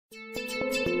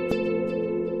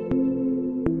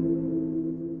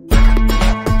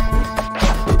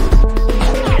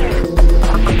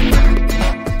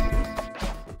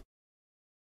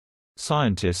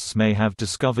scientists may have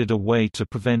discovered a way to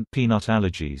prevent peanut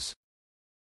allergies.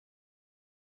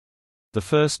 The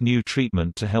first new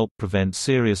treatment to help prevent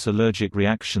serious allergic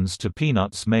reactions to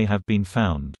peanuts may have been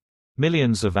found.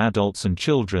 Millions of adults and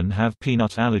children have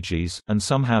peanut allergies, and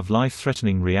some have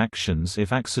life-threatening reactions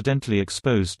if accidentally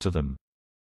exposed to them.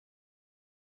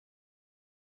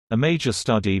 A major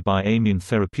study by Immune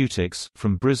Therapeutics,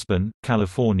 from Brisbane,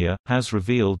 California, has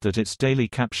revealed that its daily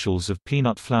capsules of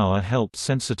peanut flour helped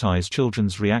sensitize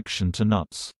children's reaction to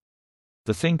nuts.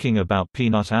 The thinking about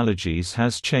peanut allergies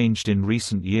has changed in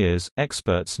recent years.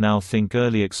 Experts now think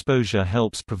early exposure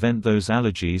helps prevent those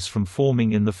allergies from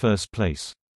forming in the first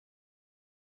place.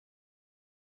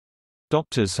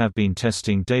 Doctors have been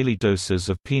testing daily doses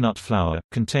of peanut flour,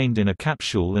 contained in a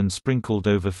capsule and sprinkled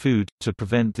over food, to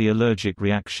prevent the allergic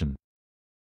reaction.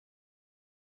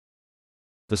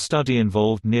 The study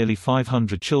involved nearly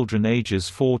 500 children ages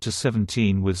 4 to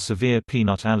 17 with severe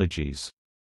peanut allergies.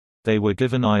 They were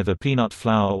given either peanut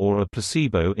flour or a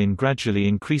placebo in gradually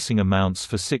increasing amounts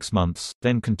for 6 months,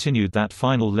 then continued that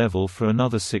final level for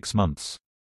another 6 months.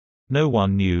 No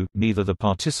one knew, neither the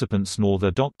participants nor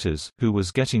their doctors, who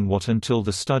was getting what until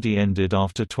the study ended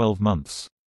after 12 months.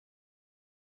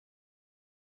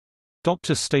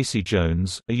 Dr. Stacy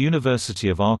Jones, a University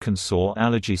of Arkansas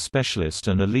allergy specialist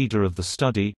and a leader of the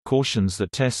study, cautions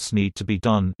that tests need to be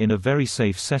done in a very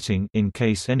safe setting in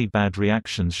case any bad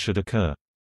reactions should occur.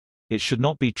 It should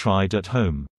not be tried at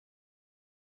home.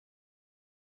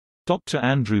 Dr.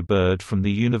 Andrew Bird from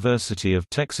the University of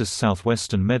Texas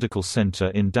Southwestern Medical Center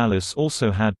in Dallas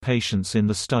also had patients in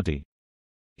the study.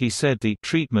 He said the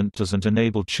treatment doesn't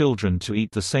enable children to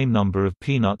eat the same number of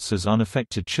peanuts as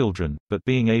unaffected children, but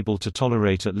being able to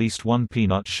tolerate at least one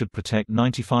peanut should protect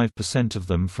 95% of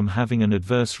them from having an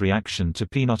adverse reaction to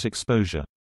peanut exposure.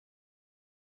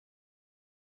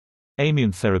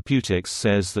 Immune Therapeutics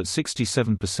says that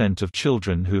 67% of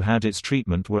children who had its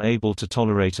treatment were able to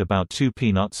tolerate about 2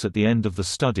 peanuts at the end of the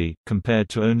study, compared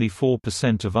to only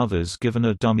 4% of others given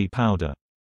a dummy powder.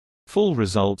 Full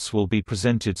results will be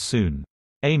presented soon.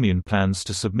 Immune plans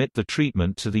to submit the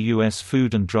treatment to the U.S.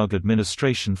 Food and Drug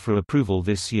Administration for approval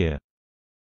this year.